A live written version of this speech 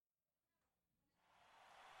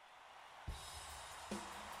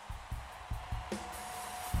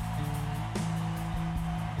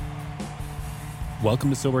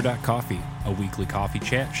Welcome to Sober.Coffee, a weekly coffee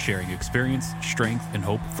chat sharing experience, strength, and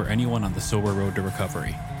hope for anyone on the sober road to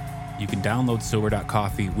recovery. You can download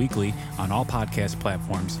Sober.Coffee weekly on all podcast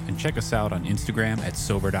platforms and check us out on Instagram at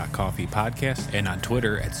Sober.Coffee Podcast and on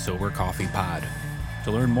Twitter at SoberCoffeePod.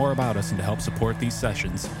 To learn more about us and to help support these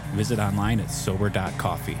sessions, visit online at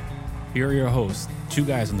Sober.Coffee. Here are your hosts, two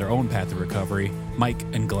guys on their own path to recovery, Mike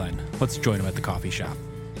and Glenn. Let's join them at the coffee shop.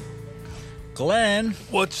 Glenn.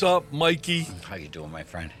 What's up, Mikey? How you doing, my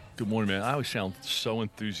friend? Good morning, man. I always sound so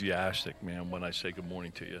enthusiastic, man, when I say good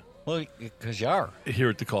morning to you. Well, because you are. Here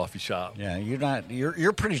at the coffee shop. Yeah, you're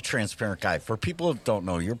a pretty transparent guy. For people who don't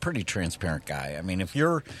know, you're a pretty transparent guy. I mean, if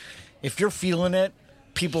you're feeling it,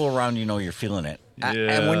 people around you know you're feeling it. Yeah.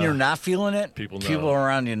 And when you're not feeling it, People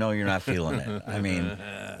around you know you're not feeling it. I mean,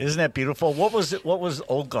 isn't that beautiful? What was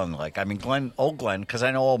old Glenn like? I mean, old Glenn, because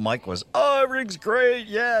I know old Mike was, everything's great.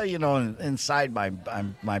 Yeah, you know, and inside my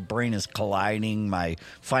brain is colliding. My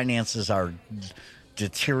finances are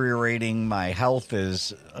deteriorating. My health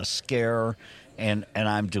is a scare, and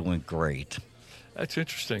I'm doing great. That's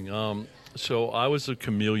interesting. So I was a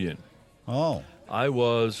chameleon. Oh. I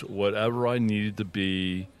was whatever I needed to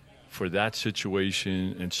be for that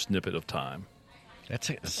situation and snippet of time. It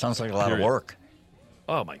sounds like a lot Period. of work.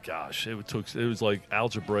 Oh, my gosh. It was like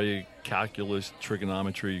algebraic, calculus,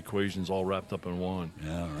 trigonometry, equations all wrapped up in one.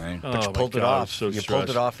 Yeah, right. But Oh, you my pulled it God, I off. was so You pulled stressed.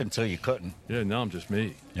 it off until you couldn't. Yeah, now I'm just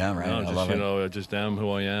me. Yeah, right. Now I I'm love it. I just am who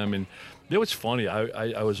I am. And you know what's funny?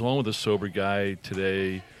 I was on with a sober guy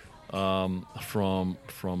today from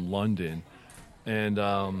London,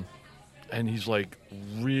 and he's like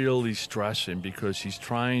really stressing because he's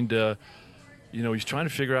trying to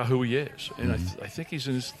figure out who he is. And I think he's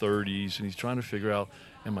in his 30s, and he's trying to figure out,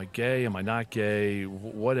 am I gay? Am I not gay?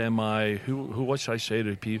 What am I? What should I say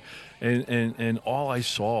to people? And all I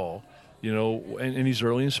saw, you know, and he's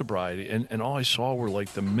early in sobriety, and all I saw were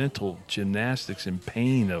like the mental gymnastics and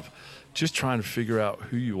pain of just trying to figure out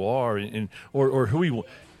who you are or who he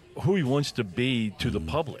wants to be to the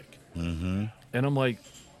public. Mm-hmm. And I'm like,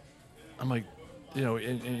 you know,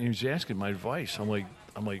 and he was asking my advice. I'm like,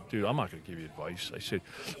 dude, I'm not going to give you advice. I said,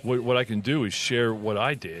 what I can do is share what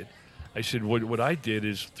I did. I said, what I did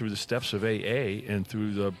is through the steps of AA and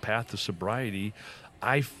through the path to sobriety,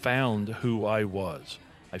 I found who I was.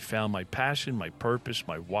 I found my passion, my purpose,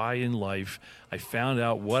 my why in life. I found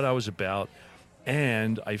out what I was about,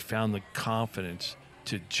 and I found the confidence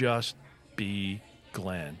to just be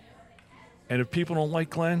Glenn. And if people don't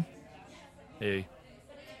like Glenn, hey,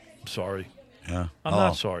 I'm sorry. Yeah. I'm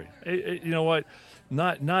not sorry. You know what?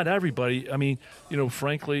 Not everybody. I mean, you know,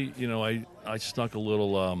 frankly, you know, I snuck a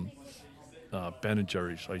little Ben &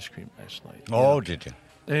 Jerry's ice cream last night. Oh, did you?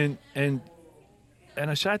 And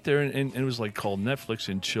I sat there and it was like called Netflix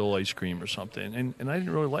and chill ice cream or something, and I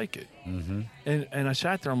didn't really like it. Mm-hmm. And I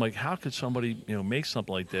sat there. I'm like, how could somebody, you know, make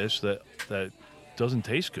something like this that doesn't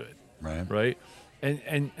taste good? Right.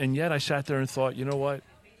 And yet I sat there and thought, you know what?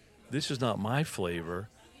 This is not my flavor,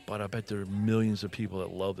 but I bet there are millions of people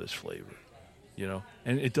that love this flavor, you know,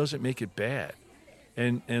 and it doesn't make it bad.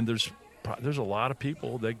 And there's a lot of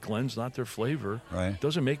people that Glenn's not their flavor. Right. It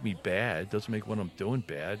doesn't make me bad. It doesn't make what I'm doing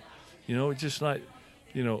bad. You know, it's just not,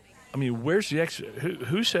 you know, I mean, where's the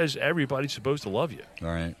who says everybody's supposed to love you?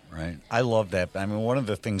 Right. I love that. I mean, one of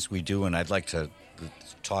the things we do, and I'd like to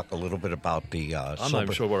talk a little bit about the I'm not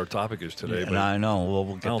even sure what our topic is today, but I know. Well,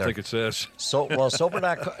 we'll get there. I don't think it's this.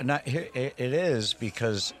 It is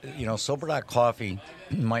because, you know, Sober.Coffee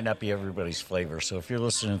might not be everybody's flavor. So if you're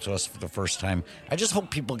listening to us for the first time, I just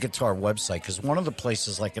hope people get to our website, because one of the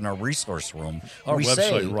places, like in our resource room, Our we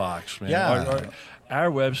website rocks, man. Yeah.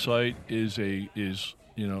 Our website is you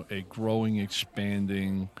know, a growing,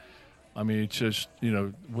 expanding. I mean, it's just, you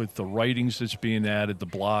know, with the writings that's being added, the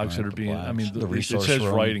blogs that are being. blogs, I mean, the it resource says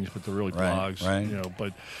room. writings, but they're really Right, blogs. right. You know,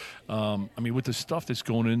 but I mean, with the stuff that's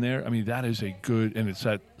going in there, I mean, that is a good, and it's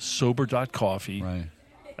at Sober.Coffee. Right.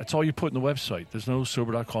 That's all you put in the website. There's no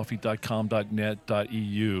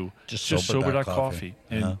sober.coffee.com.net.eu. Just sober.coffee.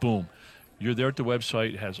 And Uh-huh. boom. You're there at the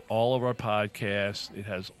website. It has all of our podcasts. It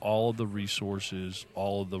has all of the resources,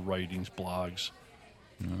 all of the writings, blogs.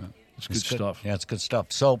 It's good stuff. Yeah, it's good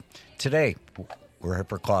stuff. So today, we're here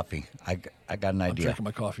for coffee. I got an I'm idea. drinking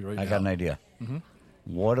my coffee right now. I got an idea. Mm-hmm.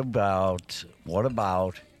 What about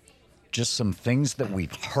just some things that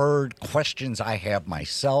we've heard, questions I have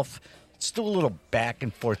myself? Let's do a little back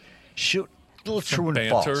and forth. Shoot, a little Some true and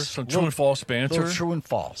banter, false. some true and false banter. Little true and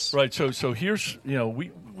false. Right. So here's, you know,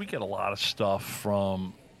 we get a lot of stuff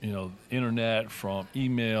from, you know, internet, from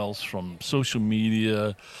emails, from social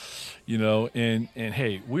media, you know, and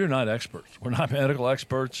hey, we're not experts. We're not medical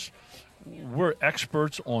experts. we're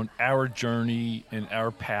experts on our journey and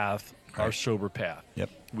our path, our sober path. Yep.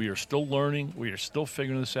 We are still learning. We are still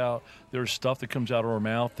figuring this out. There's stuff that comes out of our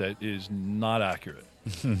mouth that is not accurate.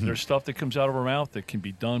 There's stuff that comes out of our mouth that can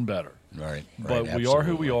be done better. Right. But we are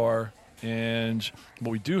who we are, and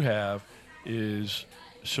what we do have is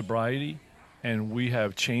sobriety, and we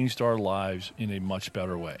have changed our lives in a much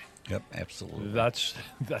better way. Yep, absolutely. That's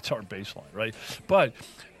our baseline, right? But,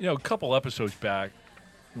 a couple episodes back,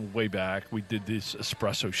 way back, we did these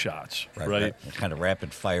espresso shots, right? Kind of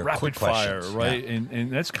rapid fire, Rapid quick fire, questions. right? Yeah.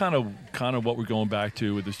 And that's kind of what we're going back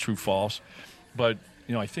to with this true false. But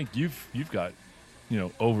I think you've got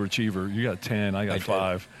overachiever. You got 10, I got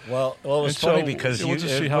 5. Well, it was And funny so, because we'll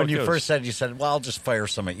just see how when it you goes. first said, you said, "Well, I'll just fire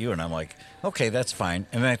some at you," and I'm like, "Okay, that's fine."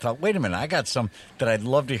 And then I thought, "Wait a minute, I got some that I'd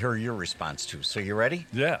love to hear your response to." So you ready?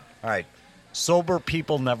 Yeah. All right. Sober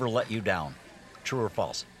people never let you down. True or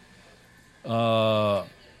false?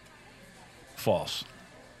 False.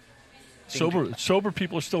 Sober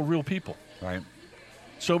people are still real people. Right.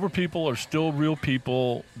 Sober people are still real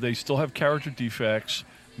people. They still have character defects.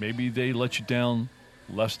 Maybe they let you down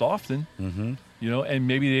less often, and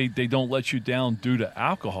maybe they don't let you down due to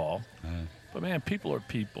alcohol. But, man, people are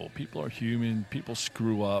people. People are human. People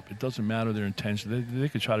screw up. It doesn't matter their intention. They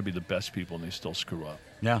could try to be the best people, and they still screw up.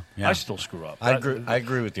 Yeah. I still screw up. I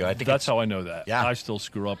agree with you. I think That's how I know that. Yeah. I still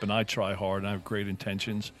screw up, and I try hard, and I have great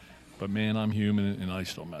intentions. But, man, I'm human, and I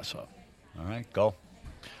still mess up. All right, go.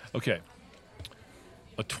 Okay.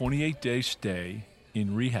 A 28-day stay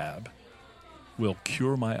in rehab will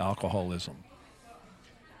cure my alcoholism.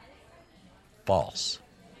 False.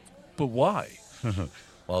 But why?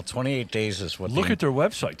 Well, 28 days is what. Look at their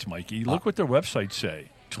websites, Mikey. Look what their websites say.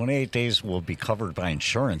 28 days will be covered by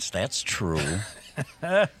insurance. That's true.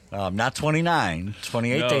 Not 29.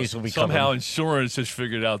 28 No, days will be somehow covered. insurance has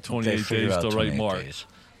figured out 28 They figured days out to the right 28 mark. days.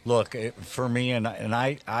 Look, for me, and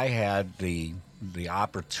I had the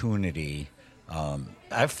opportunity.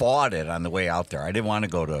 I fought it on the way out there. I didn't want to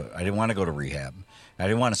go to rehab. I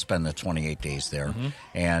didn't want to spend the 28 days there,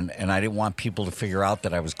 and I didn't want people to figure out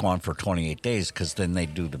that I was gone for 28 days because then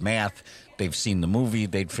they'd do the math. They've seen the movie.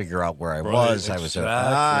 They'd figure out where I was. I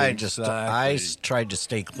tried to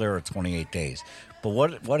stay clear of 28 days. But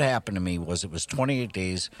what happened to me was it was 28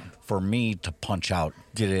 days for me to punch out.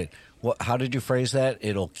 How did you phrase that?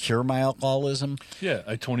 It'll cure my alcoholism? Yeah,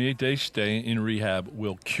 a 28-day stay in rehab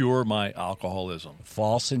will cure my alcoholism.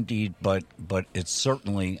 False indeed, but it's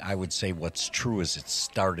certainly, I would say what's true is it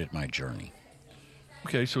started my journey.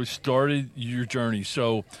 Okay, so it started your journey.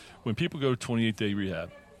 So when people go to 28-day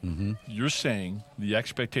rehab, you're saying the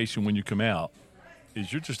expectation when you come out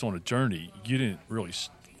is you're just on a journey. You didn't really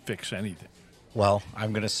fix anything. Well,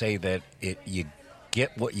 I'm going to say that you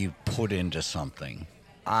get what you put into something.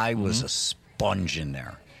 I was a sponge in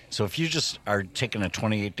there. So if you just are taking a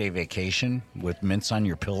 28-day vacation with mints on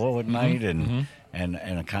your pillow at night and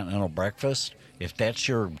a continental breakfast, if that's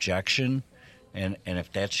your objection and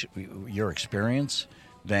if that's your experience,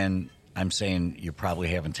 then I'm saying you probably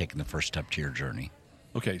haven't taken the first step to your journey.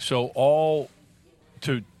 Okay, so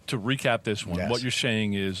to recap this one, Yes. what you're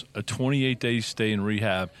saying is a 28-day stay in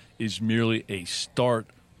rehab is merely a start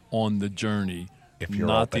on the journey, If you're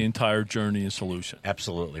not open. the entire journey and solution.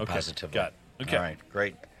 Absolutely, Okay, positively. got it. Okay. All right,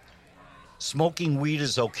 great. Smoking weed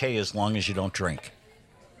is okay as long as you don't drink.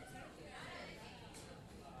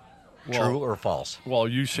 True or false? Well, are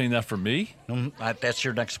you saying that for me? That's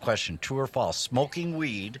your next question. True or false? Smoking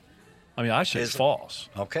weed. I mean, I say false.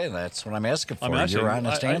 Okay, that's what I'm asking for. I mean, I Your say,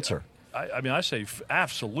 honest answer. I say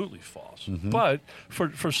absolutely false. Mm-hmm. But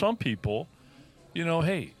for some people,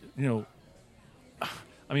 hey,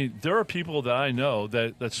 I mean, there are people that I know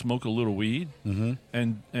that smoke a little weed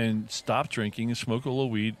and stop drinking and smoke a little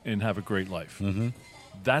weed and have a great life. Mm-hmm.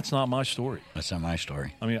 That's not my story. That's not my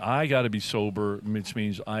story. I mean, I got to be sober, which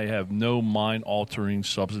means I have no mind-altering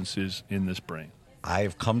substances in this brain.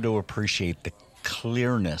 I've come to appreciate the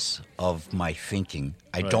clearness of my thinking.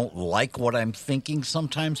 I don't like what I'm thinking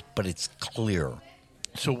sometimes, but it's clear.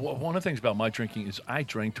 So one of the things about my drinking is I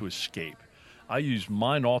drink to escape. I use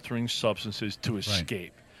mind-altering substances to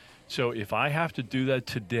escape. So if I have to do that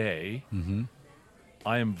today,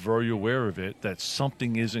 I am very aware of it, that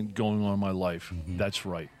something isn't going on in my life. That's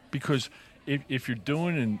right. Because if you're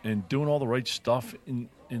doing and doing all the right stuff in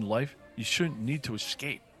life, you shouldn't need to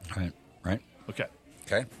escape. Right.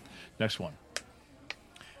 Okay. Next one.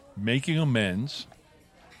 Making amends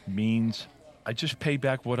means I just pay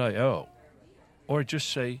back what I owe. Or I just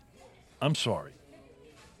say, I'm sorry.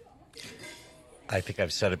 I think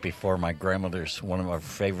I've said it before. My grandmother's, one of my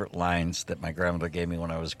favorite lines that my grandmother gave me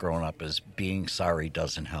when I was growing up is, being sorry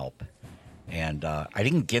doesn't help. And I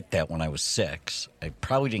didn't get that when I was 6. I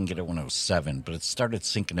probably didn't get it when I was 7, but it started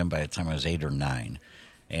sinking in by the time I was 8 or 9.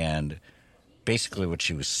 And basically what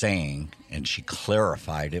she was saying, and she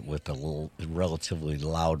clarified it with a relatively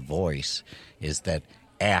loud voice, is that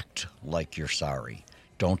act like you're sorry.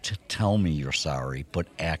 Don't tell me you're sorry, but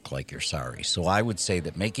act like you're sorry. So I would say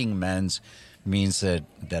that making amends means that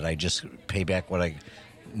I just pay back what I...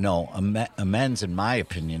 No, amends, in my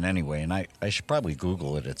opinion, anyway, and I should probably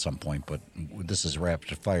Google it at some point, but this is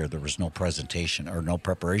rapid fire. There was no presentation or no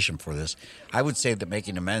preparation for this. I would say that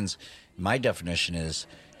making amends, my definition is,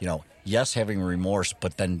 yes, having remorse,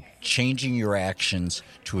 but then changing your actions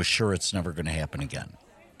to assure it's never going to happen again.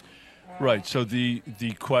 Right. So the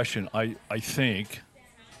question, I think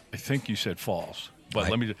you said false,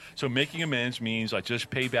 but so making amends means I just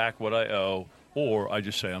pay back what I owe, or I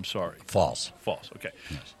just say I'm sorry. False. Okay.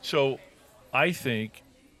 Yes. So I think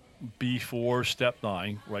before step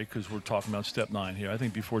 9, right, because we're talking about step 9 here, I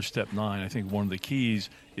think before step 9, I think one of the keys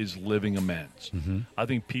is living amends. Mm-hmm. I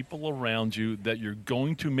think people around you that you're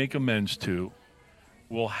going to make amends to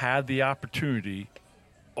will have the opportunity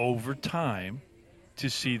over time to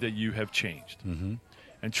see that you have changed. Mm-hmm.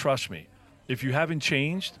 And trust me, if you haven't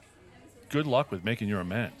changed, good luck with making your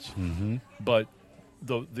amends. Mm-hmm. But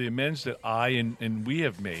the amends that I and we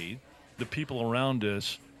have made, the people around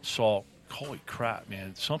us saw, holy crap,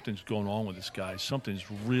 man, something's going on with this guy. Something's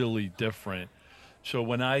really different. So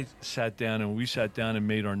when we sat down and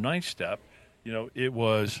made our 9th step, it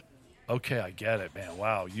was, okay, I get it, man.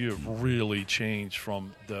 Wow, you have really changed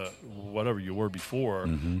from the whatever you were before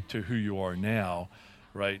to who you are now,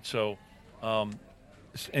 right? So,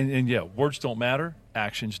 and yeah, words don't matter,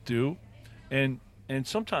 actions do, and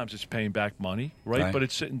sometimes it's paying back money, right? But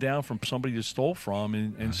it's sitting down from somebody you stole from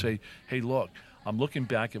and say, hey, look, I'm looking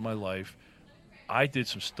back at my life. I did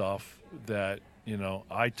some stuff that,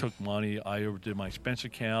 I took money. I overdid my expense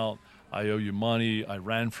account. I owe you money. I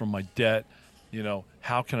ran from my debt.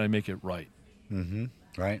 How can I make it right? Mm-hmm.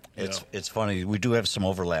 Right. It's funny. We do have some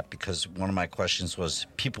overlap because one of my questions was,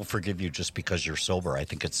 people forgive you just because you're sober. I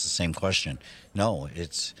think it's the same question. No,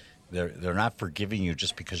 it's... They're not forgiving you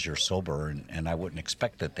just because you're sober, and I wouldn't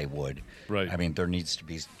expect that they would. Right. I mean, there needs to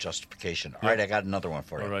be justification. All right, I got another one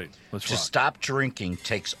for you. All right, let's To rock. stop drinking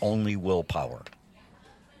takes only willpower.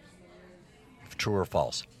 True or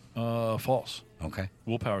false? False. Okay.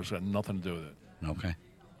 Willpower's got nothing to do with it. Okay.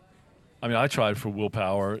 I mean, I tried for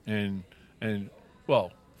willpower, and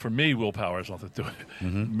well, for me, willpower has nothing to do with it.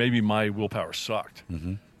 Mm-hmm. Maybe my willpower sucked,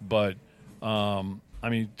 but I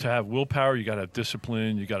mean, to have willpower, you got to have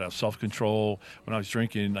discipline, you got to have self-control. When I was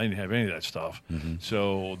drinking, I didn't have any of that stuff,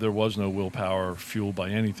 so there was no willpower fueled by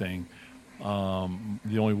anything.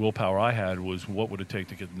 The only willpower I had was what would it take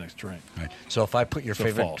to get the next drink. Right. So if I put your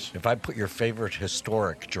false. If I put your favorite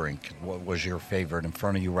historic drink, what was your favorite in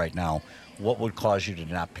front of you right now? What would cause you to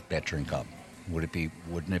not pick that drink up? Wouldn't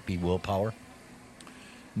it be willpower?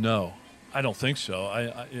 No, I don't think so.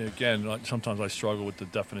 Again, sometimes I struggle with the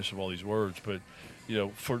definition of all these words, but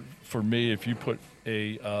for me, if you put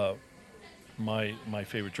my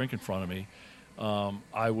favorite drink in front of me,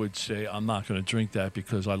 I would say I'm not going to drink that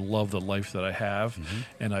because I love the life that I have,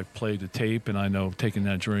 and I've played the tape, and I know taking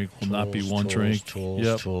that drink will not be one drink. Tools.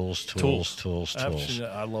 Absolutely,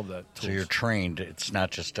 I love that. Tools. So you're trained. It's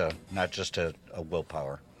not just a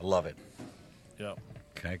willpower. I love it. Yeah.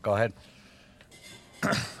 Okay, go ahead.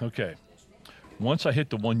 Okay. Once I hit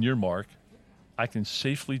the 1-year mark, I can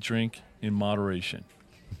safely drink in moderation.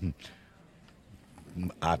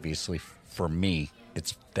 Obviously, for me,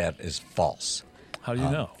 that is false. How do you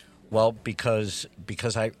know? Well, because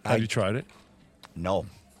I Have you tried it? No,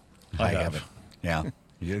 I haven't. Yeah,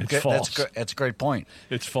 false. That's a great point.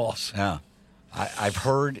 It's false. Yeah, I've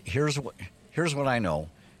heard. Here's what I know.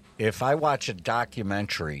 If I watch a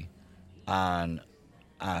documentary on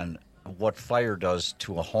what fire does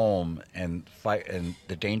to a home and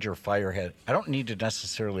the danger fire had, I don't need to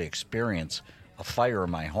necessarily experience a fire in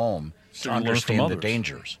my home to understand the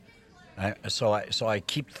dangers. So I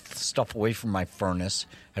keep stuff away from my furnace.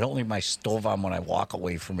 I don't leave my stove on when I walk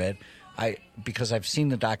away from it. Because I've seen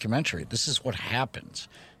the documentary. This is what happens,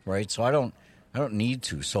 right? So I don't need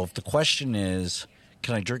to. So if the question is,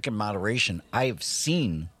 can I drink in moderation? I have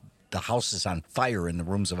seen the houses on fire in the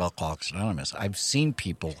rooms of Alcoholics Anonymous. I've seen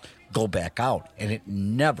people go back out, and it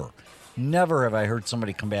never have I heard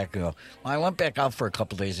somebody come back and go, well, I went back out for a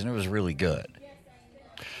couple of days, and it was really good.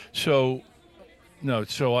 So, no,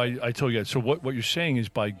 so I told you that. So what you're saying is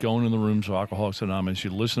by going in the rooms of Alcoholics Anonymous, you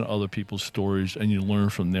listen to other people's stories, and you learn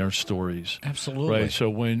from their stories. Absolutely. Right? So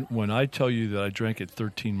when I tell you that I drank it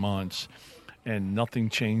 13 months and nothing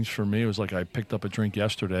changed for me, it was like I picked up a drink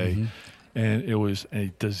yesterday. and it was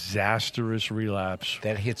a disastrous relapse.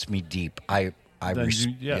 That hits me deep.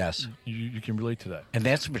 Yes. You can relate to that. And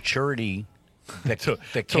that's maturity.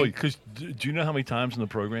 Because do you know how many times in the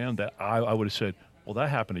program that I would have said, well, that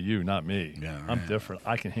happened to you, not me. Yeah, right. I'm different.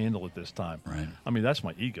 I can handle it this time. Right. I mean, that's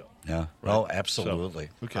my ego. Yeah. Right? Oh, absolutely.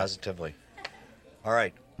 So, okay. Positively. All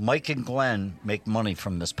right. Mike and Glenn make money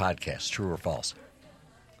from this podcast. True or false?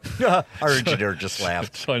 Our engineer just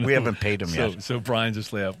laughed. So we haven't paid him yet. So Brian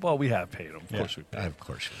just laughed. Well, we have paid him. Of course we paid him. Of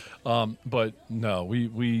course. But no,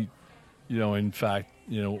 we in fact,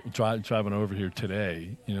 driving over here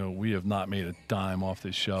today, we have not made a dime off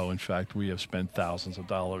this show. In fact, we have spent thousands of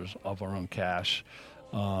dollars of our own cash.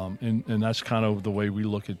 And that's kind of the way we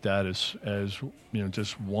look at that as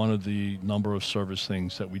just one of the number of service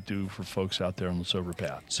things that we do for folks out there on the sober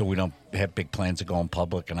path. So we don't have big plans to go in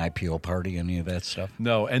public, an IPO party, any of that stuff?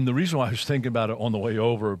 No, and the reason why I was thinking about it on the way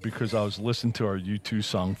over, because I was listening to our U2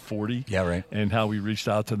 song 40. Yeah, right. And how we reached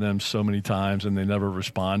out to them so many times and they never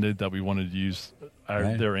responded, that we wanted to use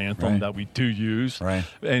their anthem that we do use. Right.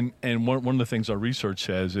 And one of the things our research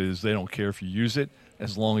says is they don't care if you use it,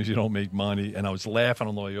 as long as you don't make money. And I was laughing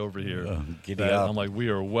on the way over here. I'm like, we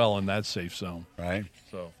are well in that safe zone. Right.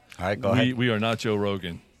 So, all right, go ahead. We are not Joe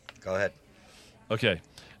Rogan. Go ahead. Okay.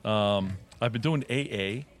 I've been doing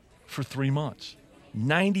AA for 3 months.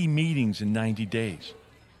 90 meetings in 90 days.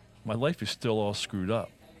 My life is still all screwed up.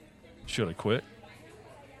 Should I quit?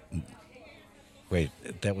 Wait,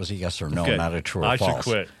 that was a yes or no, Okay. not a true or I false.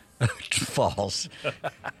 should quit. False.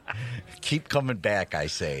 Keep coming back, I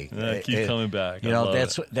say. Keep coming back. I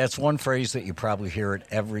love that's one phrase that you probably hear at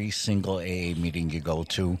every single AA meeting you go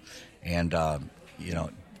to, and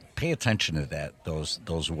pay attention to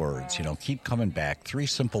those words. Keep coming back. 3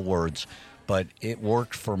 simple words, but it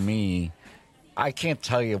worked for me. I can't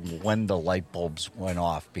tell you when the light bulbs went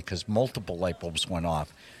off, because multiple light bulbs went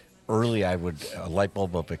off. Early, a light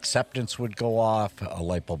bulb of acceptance would go off, a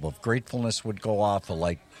light bulb of gratefulness would go off, a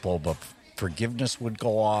light bulb of forgiveness would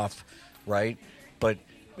go off, right? But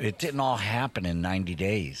it didn't all happen in 90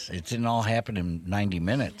 days. It didn't all happen in 90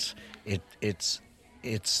 minutes. It's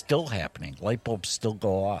still happening. Light bulbs still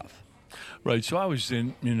go off. Right. So I was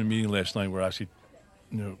in a meeting last night where I actually,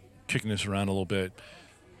 kicking this around a little bit,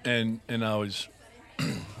 and I was,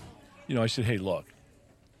 I said, hey, look,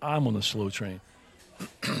 I'm on the slow train.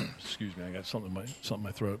 Excuse me, I got something in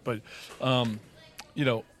my throat. But,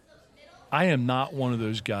 I am not one of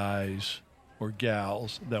those guys or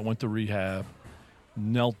gals that went to rehab,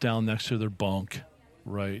 knelt down next to their bunk,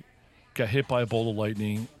 right, got hit by a bolt of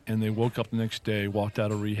lightning, and they woke up the next day, walked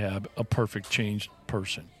out of rehab, a perfect changed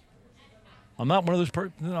person. I'm not one of those.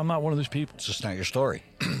 I'm not one of those people. It's just not your story.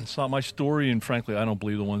 It's not my story, and frankly, I don't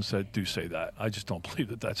believe the ones that do say that. I just don't believe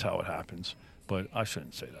that that's how it happens. But I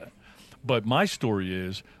shouldn't say that. But my story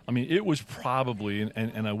is, it was probably,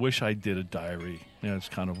 and I wish I did a diary. It's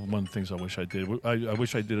kind of one of the things I wish I did. I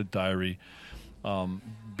wish I did a diary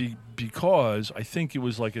because I think it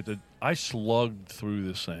was like I slugged through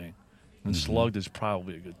this thing. And slugged is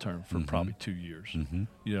probably a good term for probably 2 years.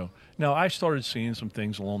 Now I started seeing some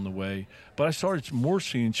things along the way, but I started more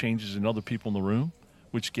seeing changes in other people in the room,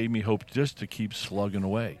 which gave me hope just to keep slugging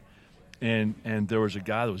away. And there was a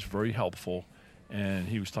guy that was very helpful. And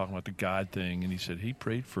he was talking about the God thing, and he said he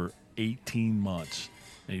prayed for 18 months,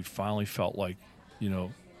 and he finally felt like,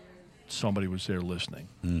 somebody was there listening.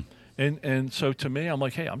 And so to me, I'm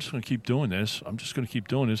like, hey, I'm just going to keep doing this.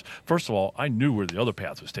 First of all, I knew where the other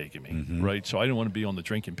path was taking me, right? So I didn't want to be on the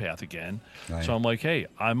drinking path again. Right. So I'm like, hey,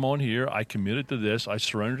 I'm on here. I committed to this. I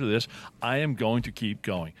surrendered to this. I am going to keep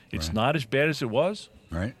going. It's not as bad as it was.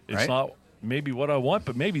 Right. It's not maybe what I want,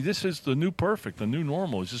 but maybe this is the new perfect, the new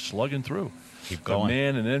normal is just slugging through. Keep going. But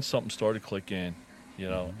man, and then something started clicking,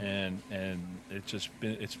 and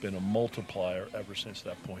it's been a multiplier ever since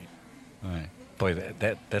that point. All right. Boy,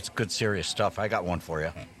 that's good serious stuff. I got one for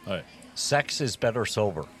you. All right. Sex is better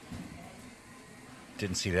sober.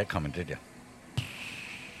 Didn't see that coming, did you?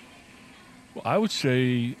 Well, I would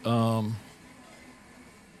say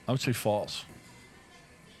false.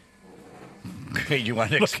 Okay, you want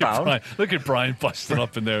to expound? Look at Brian busting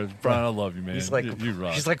up in there. Brian, I love you, man. He's like, you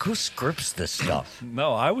rock. He's like, who scripts this stuff?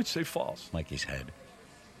 No, I would say false. Mikey's head.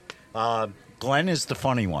 Glenn is the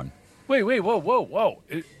funny one. Wait, whoa.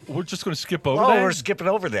 We're just going to skip over that? Oh, we're skipping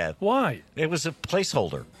over that. Why? It was a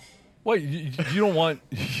placeholder. Wait, you don't want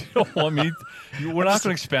me? We're not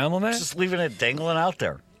going to expound on that? Just leaving it dangling out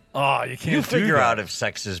there. Oh, you can't You figure that. out if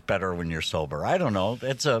sex is better when you're sober. I don't know.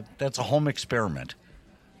 That's a home experiment.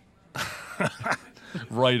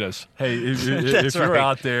 Write us. Hey, if you're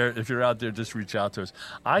out there, just reach out to us.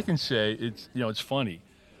 I can say it's funny.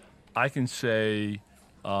 I can say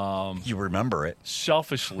You remember it.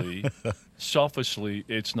 Selfishly,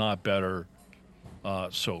 it's not better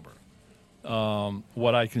sober.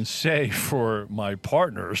 What I can say for my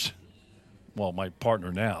partners, well, my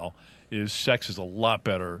partner now, is sex is a lot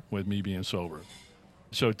better with me being sober.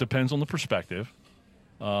 So it depends on the perspective.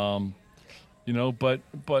 But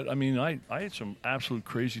I mean, I had some absolute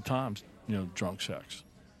crazy times, drunk sex.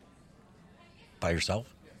 By yourself?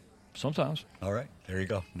 Sometimes. All right. There you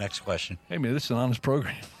go. Next question. Hey, man, this is an honest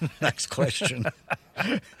program. Next question.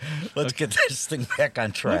 Let's get this thing back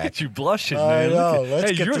on track. Look at you blushing, I man. know.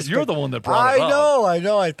 Hey, you're the one that brought it up. I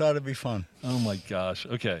know. I thought it'd be fun. Oh, my gosh.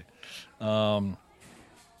 Okay. The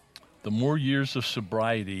more years of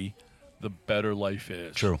sobriety, the better life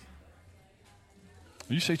is. True.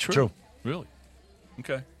 You say true? True. Really?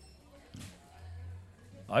 Okay.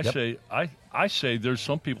 I say there's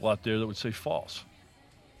some people out there that would say false.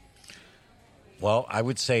 Well, I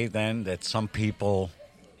would say then that some people,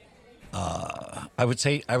 I would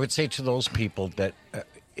say to those people that,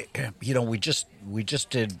 we just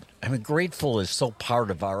did. I mean, grateful is so part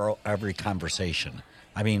of our every conversation.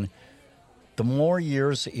 I mean, the more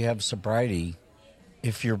years that you have sobriety,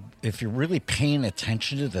 if you're really paying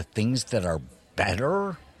attention to the things that are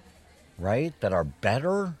better, right? That are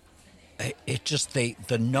better. It just the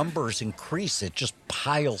numbers increase. It just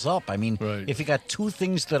piles up. I mean, right. If you got two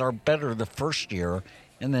things that are better the first year,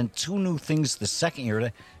 and then two new things the second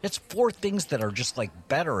year, it's four things that are just like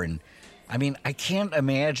better. And I mean, I can't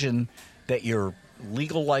imagine that your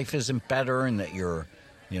legal life isn't better, and that your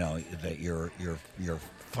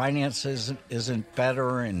finances isn't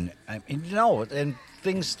better, and and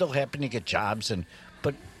things still happen. You get jobs,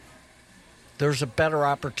 but there's a better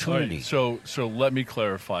opportunity. Right. So let me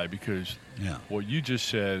clarify, because Yeah. what you just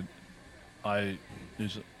said,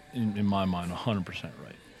 is in my mind 100%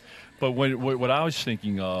 right. But what I was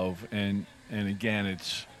thinking of, and again,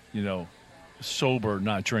 it's sober,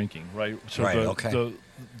 not drinking, right? So right.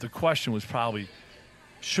 The question was probably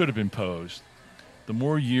should have been posed. The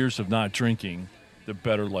more years of not drinking, the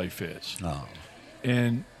better life is. Oh.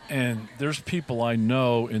 And there's people I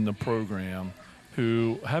know in the program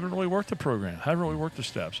who haven't really worked the program, haven't really worked the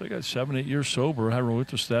steps. They got 7-8 years sober, haven't really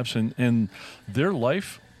worked the steps, and their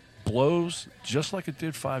life blows just like it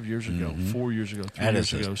did 5 years ago, 4 years ago, 3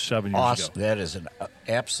 years ago, 7 years ago. That is an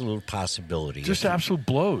absolute possibility. Just absolute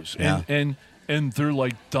blows. Yeah. And they're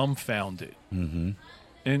like dumbfounded. Mm-hmm.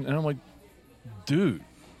 And I'm like, dude,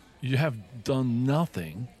 you have done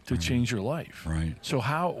nothing to change your life. Right. So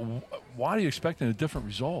why are you expecting a different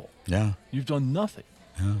result? Yeah. You've done nothing.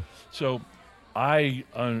 Yeah. So I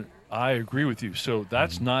agree with you. So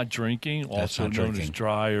that's not drinking, That's also not known drinking. as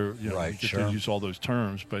dry, or Right, you get sure. to use all those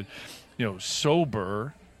terms. But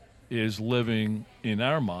sober is living, in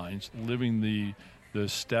our minds, living the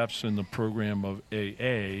steps in the program of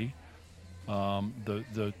AA,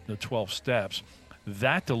 the 12 steps.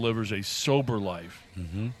 That delivers a sober life.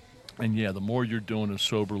 Mm-hmm. And the more you're doing a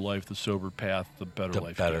sober life, the sober path, the better The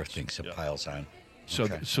life better gets. things it Yeah. piles on. So,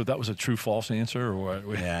 Okay. so that was a true-false answer, or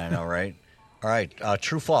what? Yeah, I know, right? All right.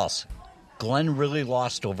 True, false. Glenn really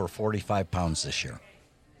lost over 45 pounds this year.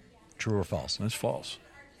 True or false? That's false.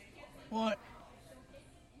 What?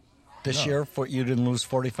 This No. year, you didn't lose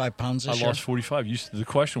 45 pounds this I year? lost 45. The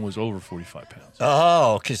question was over 45 pounds.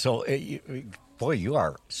 Oh, okay. So, boy, you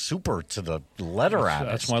are super to the letter on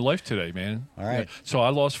That's it. my life today, man. All right. Yeah. So I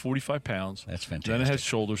lost 45 pounds. That's Then I fantastic. had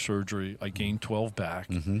shoulder surgery. I gained 12 back.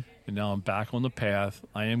 Mm-hmm. And now I'm back on the path.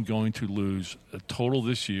 I am going to lose a total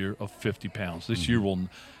this year of 50 pounds. This Mm-hmm. year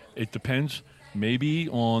it depends. Maybe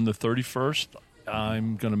on the 31st,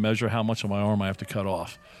 I'm going to measure how much of my arm I have to cut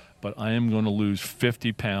off. But I am going to lose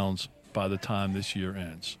 50 pounds by the time this year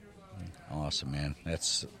ends. Awesome, man.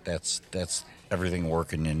 That's everything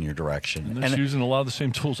working in your direction. And that's using a lot of the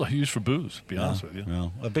same tools I use for booze, to be honest with you.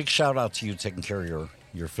 Well, a big shout out to you taking care of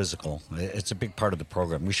your physical. It's a big part of the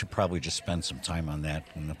program. We should probably just spend some time on that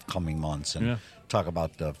in the coming months and talk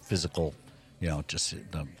about the physical, just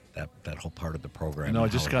that whole part of the program. I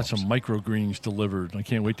and just how it got helps. some microgreens delivered. I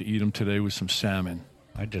can't wait to eat them today with some salmon.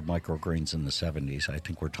 I did microgreens in the 70s. I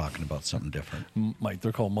think we're talking about something different. Mike,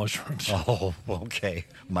 they're called mushrooms. Oh, okay.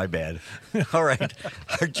 My bad. All right.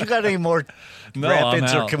 You got any more No,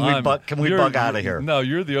 rapids, I'm or out. can we bug out of here? No,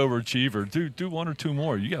 you're the overachiever. Do one or two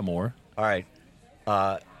more. You got more. All right.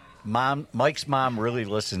 Mike's mom really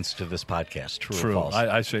listens to this podcast. True, True. or false?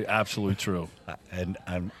 I say absolutely true. And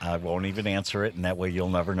I won't even answer it, and that way you'll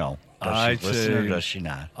never know. Does I she listen or say- does she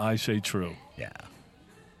not? I say true. Yeah.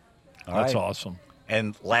 All That's right. awesome.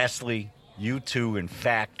 And lastly, you two, in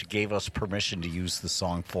fact, gave us permission to use the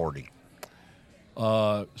song 40.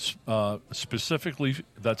 Specifically,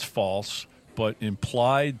 that's false. but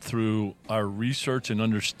implied through our research and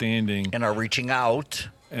understanding. And are reaching out.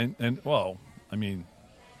 And well, I mean,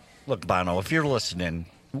 look, Bono, if you're listening,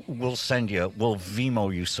 we'll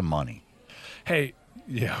Vimo you some money. Hey,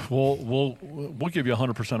 yeah, we'll give you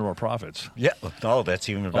 100% of our profits. Yeah. Oh, that's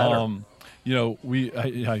even better. You know, I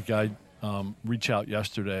had a guy reach out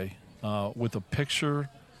yesterday with a picture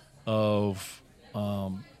of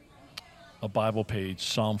a Bible page,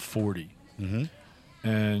 Psalm 40. Mm-hmm.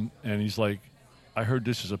 And he's like, I heard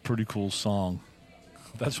this is a pretty cool song.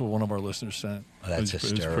 That's what one of our listeners sent. Oh, that's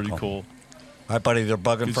hysterical. It was pretty cool. All right, buddy, they're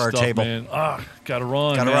bugging Good for our stuff, table. Man. Gotta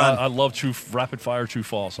run. Gotta man. run. I love rapid fire, true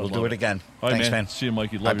false. We'll do it again. All right, Thanks, man. See you,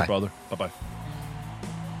 Mikey. Love Bye-bye. you, brother. Bye-bye.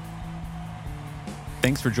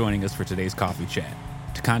 Thanks for joining us for today's coffee chat.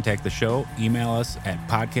 To contact the show, email us at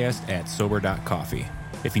podcast@sober.coffee.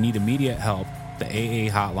 If you need immediate help, the AA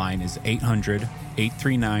hotline is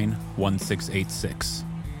 800-839-1686.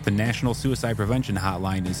 The National Suicide Prevention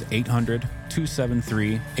Hotline is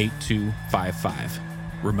 800-273-8255.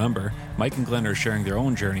 Remember, Mike and Glenn are sharing their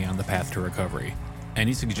own journey on the path to recovery.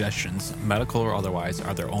 Any suggestions, medical or otherwise,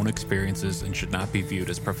 are their own experiences and should not be viewed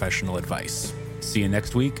as professional advice. See you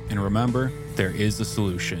next week, and remember, there is a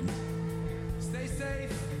solution.